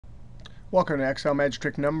Welcome to Excel Magic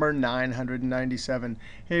Trick number 997.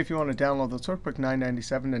 Hey, if you want to download this workbook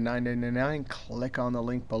 997 to 999, click on the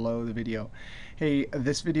link below the video. Hey,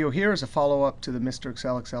 this video here is a follow-up to the Mr.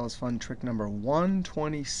 Excel is Fun trick number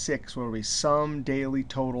 126, where we sum daily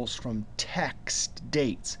totals from text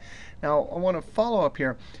dates. Now, I want to follow up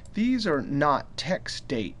here. These are not text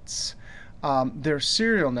dates. They're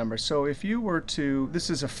serial numbers. So if you were to, this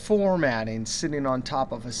is a formatting sitting on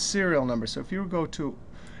top of a serial number. So if you were to go to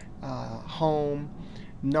home,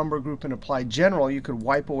 number group, and apply general, you could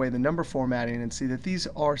wipe away the number formatting and see that these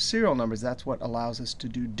are serial numbers. That's what allows us to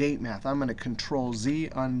do date math. I'm going to Control Z,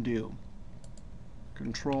 undo.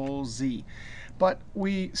 Control Z. But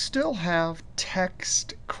we still have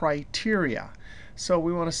text criteria. So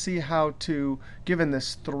we want to see how to, given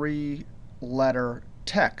this 3-letter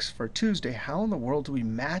text for Tuesday, how in the world do we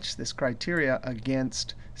match this criteria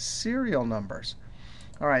against serial numbers?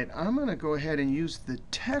 All right, I'm going to go ahead and use the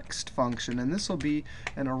text function, and this will be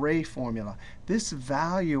an array formula. This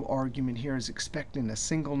value argument here is expecting a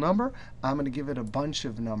single number. I'm going to give it a bunch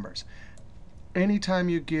of numbers. Anytime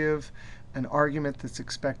you give an argument that's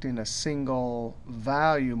expecting a single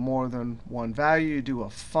value, more than one value, you do a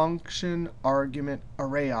function argument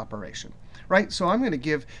array operation. Right? So I'm going to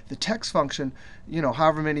give the text function,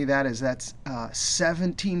 however many that is, that's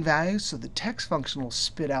 17 values. So the text function will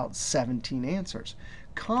spit out 17 answers.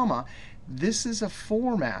 Comma, this is a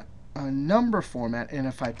format, a number format, and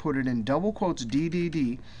if I put it in double quotes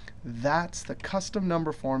DDD, that's the custom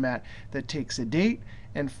number format that takes a date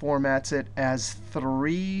and formats it as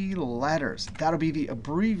 3 letters. That'll be the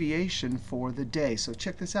abbreviation for the day. So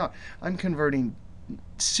check this out. I'm converting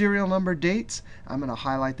serial number dates. I'm going to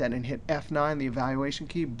highlight that and hit F9, the evaluation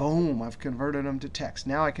key. Boom, I've converted them to text.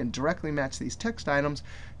 Now I can directly match these text items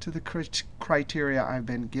to the criteria I've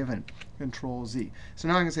been given. Control Z. So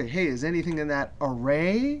now I can say, hey, is anything in that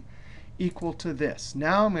array equal to this?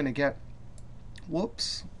 Now I'm going to get,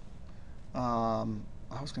 whoops. I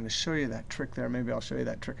was going to show you that trick there. Maybe I'll show you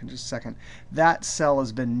that trick in just a second. That cell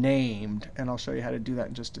has been named, and I'll show you how to do that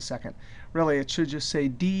in just a second. Really, it should just say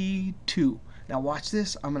D2. Now watch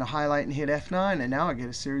this. I'm going to highlight and hit F9, and now I get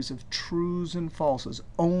a series of trues and falses.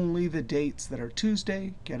 Only the dates that are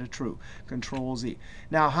Tuesday get a true. Control Z.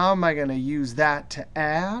 Now how am I going to use that to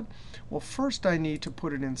add? Well, first I need to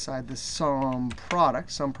put it inside the sum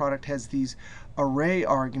product. Sum product has these array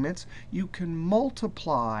arguments. You can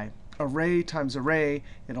multiply array times array.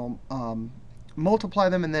 It'll multiply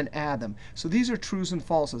them and then add them. So these are trues and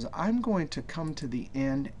falses. I'm going to come to the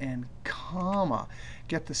end and comma.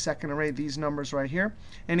 Get the second array, these numbers right here.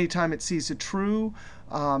 Anytime it sees a true,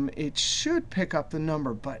 it should pick up the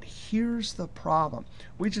number. But here's the problem.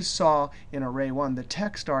 We just saw in array 1 the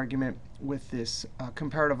text argument with this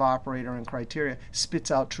comparative operator and criteria spits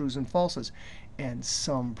out trues and falses. And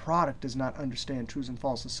sum product does not understand trues and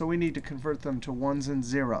falses. So we need to convert them to ones and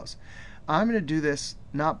zeros. I'm going to do this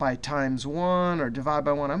not by times 1 or divide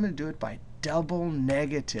by 1. I'm going to do it by double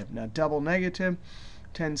negative. Now, double negative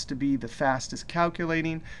tends to be the fastest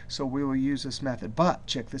calculating, so we will use this method. But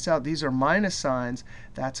check this out. These are minus signs.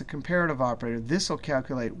 That's a comparative operator. This will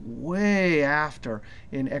calculate way after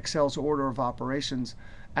in Excel's order of operations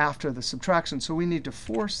after the subtraction. So we need to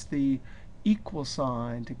force the equal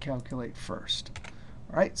sign to calculate first.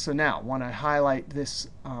 All right, so now when I highlight this,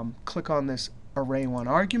 click on this array 1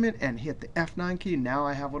 argument and hit the F9 key, now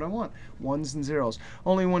I have what I want, ones and zeros.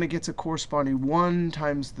 Only when it gets a corresponding 1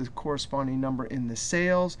 times the corresponding number in the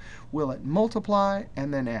sales will it multiply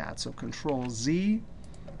and then add. So Control Z,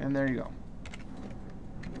 and there you go.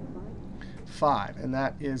 5, and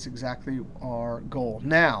that is exactly our goal.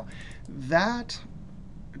 Now,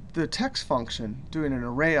 the text function doing an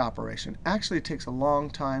array operation actually takes a long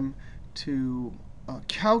time to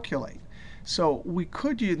calculate. So we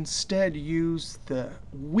could instead use the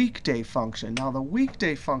weekday function. Now the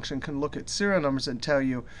weekday function can look at serial numbers and tell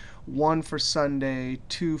you 1 for Sunday,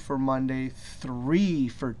 2 for Monday, 3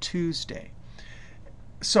 for Tuesday.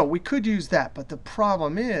 So we could use that, but the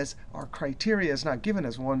problem is our criteria is not given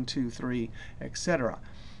as 1, 2, 3, etc.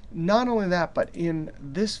 Not only that, but in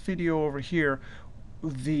this video over here,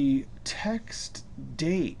 the text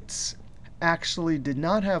dates actually did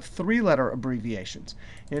not have 3-letter abbreviations.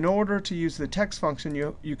 In order to use the text function,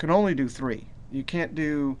 you can only do 3. You can't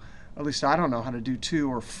do, at least I don't know how to do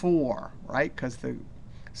 2 or 4, right? Because the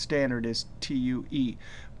standard is TUE.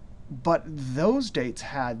 But those dates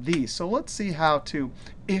had these. So let's see how to,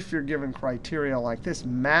 if you're given criteria like this,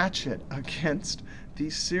 match it against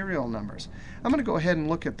these serial numbers. I'm going to go ahead and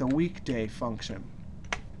look at the weekday function.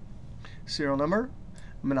 Serial number.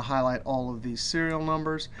 I'm going to highlight all of these serial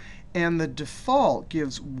numbers. And the default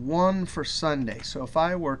gives 1 for Sunday. So if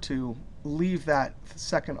I were to leave that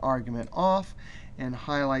second argument off and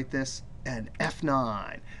highlight this and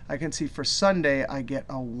F9, I can see for Sunday I get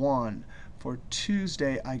a 1. For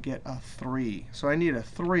Tuesday I get a 3. So I need a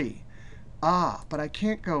 3. But I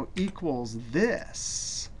can't go equals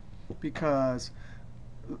this because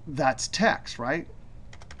that's text, right?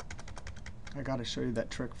 I got to show you that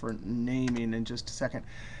trick for naming in just a second.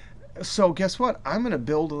 So guess what? I'm going to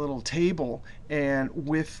build a little table, and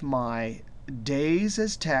with my days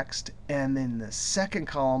as text, and then the second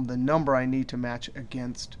column, the number I need to match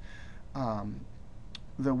against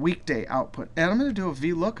the weekday output. And I'm going to do a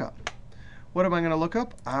VLOOKUP. What am I going to look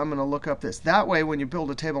up? I'm going to look up this. That way, when you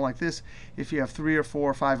build a table like this, if you have 3 or 4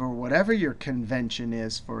 or 5 or whatever your convention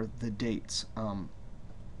is for the dates,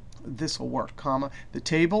 this will work, comma. The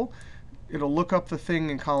table, it'll look up the thing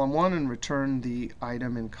in column 1 and return the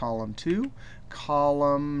item in column 2.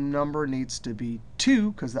 Column number needs to be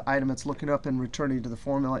 2 because the item it's looking up and returning to the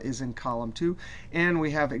formula is in column 2. And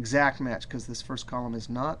we have exact match because this first column is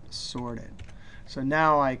not sorted. So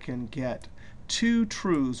now I can get 2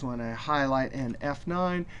 trues when I highlight an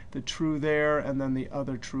F9, the true there, and then the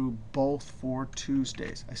other true, both for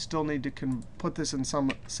Tuesdays. I still need to put this in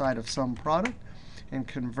some side of SUMPRODUCT and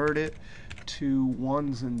convert it to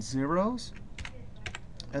 1s and 0s,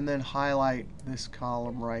 and then highlight this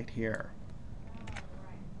column right here.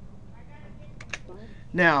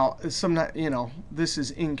 Now, this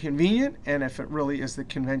is inconvenient, and if it really is the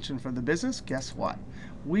convention for the business, guess what?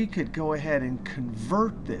 We could go ahead and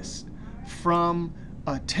convert this from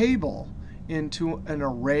a table into an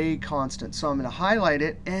array constant. So I'm going to highlight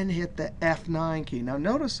it and hit the F9 key. Now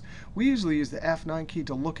notice we usually use the F9 key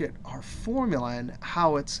to look at our formula and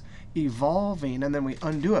how it's evolving, and then we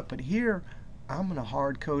undo it. But here, I'm going to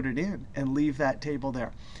hard code it in and leave that table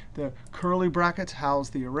there. The curly brackets house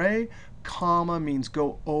the array. Comma means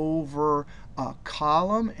go over a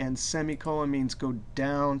column, and semicolon means go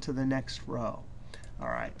down to the next row. All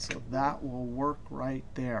right, so that will work right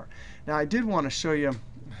there. Now, I did want to show you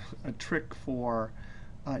a trick for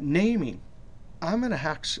naming. I'm going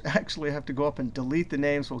to actually have to go up and delete the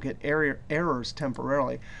names. We'll get errors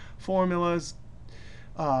temporarily. Formulas,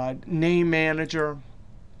 name manager.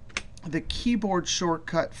 The keyboard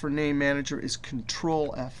shortcut for name manager is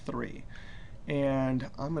Ctrl F3. And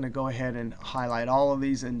I'm going to go ahead and highlight all of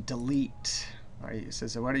these and delete. It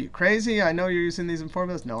says, what, are you crazy? I know you're using these in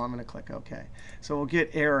formulas. No, I'm going to click OK. So we'll get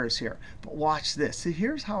errors here. But watch this. See,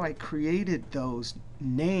 here's how I created those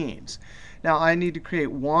names. Now, I need to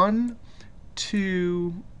create 1,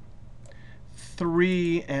 2,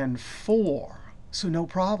 3, and 4. So no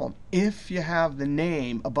problem. If you have the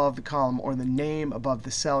name above the column or the name above the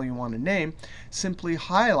cell you want to name, simply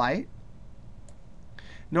highlight.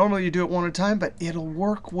 Normally you do it one at a time, but it'll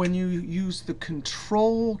work when you use the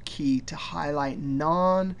Control key to highlight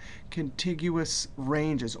non-contiguous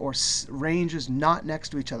ranges or ranges not next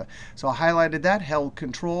to each other. So I highlighted that, held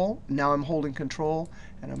Control. Now I'm holding Control,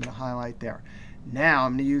 and I'm going to highlight there. Now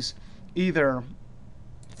I'm going to use either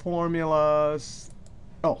formulas,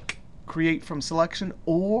 create from selection,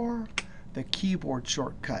 or the keyboard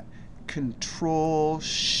shortcut,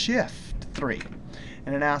 Control-Shift-3.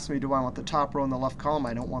 And it asks me, do I want the top row and the left column?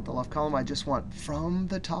 I don't want the left column. I just want from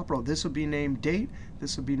the top row. This will be named date.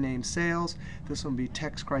 This will be named sales. This will be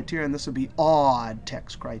text criteria. And this will be odd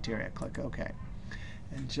text criteria. Click OK.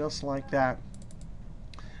 And just like that,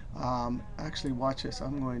 actually, watch this.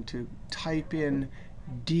 I'm going to type in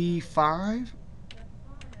D5.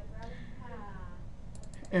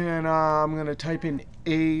 And I'm going to type in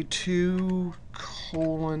A2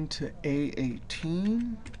 colon to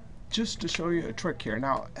A18. Just to show you a trick here.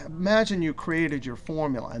 Now, imagine you created your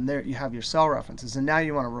formula, and there you have your cell references, and now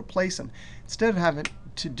you want to replace them. Instead of having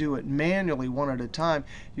to do it manually one at a time,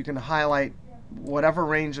 you can highlight whatever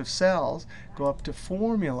range of cells, go up to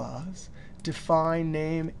Formulas, Define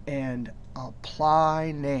Name, and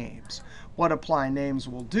Apply Names. What Apply Names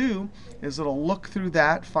will do is it'll look through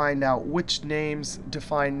that, find out which names,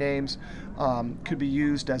 define names, could be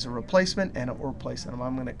used as a replacement, and it will replace them.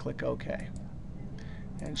 I'm going to click OK.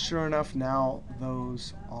 And sure enough, now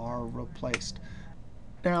those are replaced.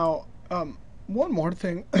 Now, one more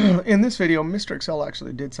thing. In this video, Mr. Excel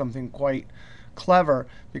actually did something quite clever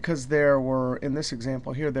because there were, in this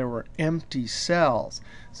example here, there were empty cells.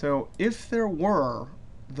 So if there were,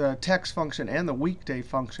 the text function and the weekday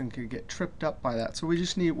function could get tripped up by that. So we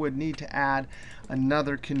just would need to add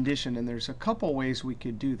another condition. And there's a couple ways we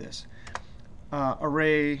could do this.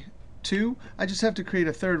 Array 2, I just have to create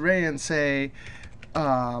a third array and say,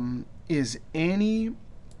 are any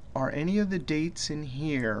of the dates in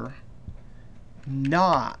here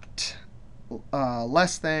not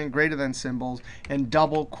less than, greater than symbols, and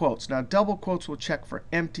double quotes. Now, double quotes will check for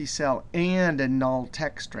empty cell and a null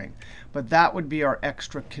text string. But that would be our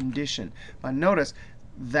extra condition. Notice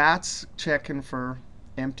that's checking for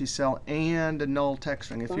empty cell and a null text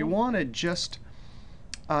string. If you wanted just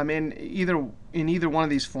in either one of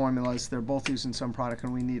these formulas, they're both using SUMPRODUCT,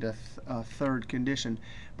 and we need a third condition.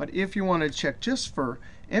 But if you want to check just for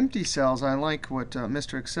empty cells, I like what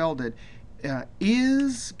Mr. Excel did.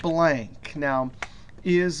 Is blank. Now,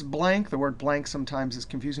 is blank, the word blank sometimes is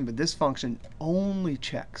confusing, but this function only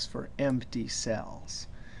checks for empty cells.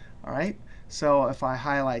 All right? So if I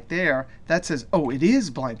highlight there, that says, oh, it is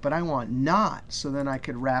blank, but I want not. So then I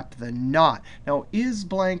could wrap the not. Now, is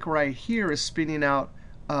blank right here is spinning out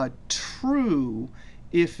true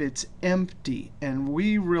if it's empty. And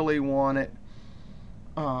we really want it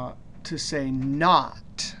to say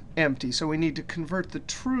not empty. So we need to convert the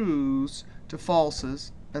trues to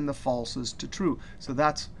falses and the falses to true. So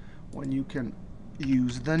that's when you can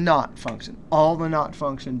use the not function. All the not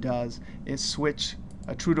function does is switch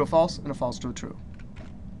a true to a false and a false to a true.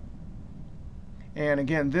 And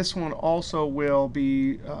again, this one also will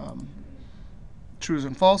be trues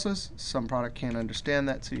and falses. SUMPRODUCT can't understand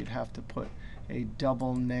that, so you'd have to put a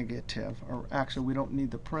double negative. Or actually, we don't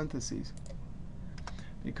need the parentheses,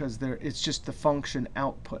 because it's just the function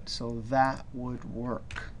output. So that would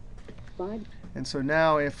work. Fine. And so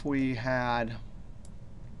now if we had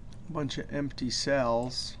a bunch of empty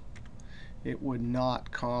cells, it would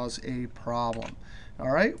not cause a problem.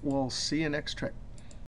 All right, we'll see you next trick.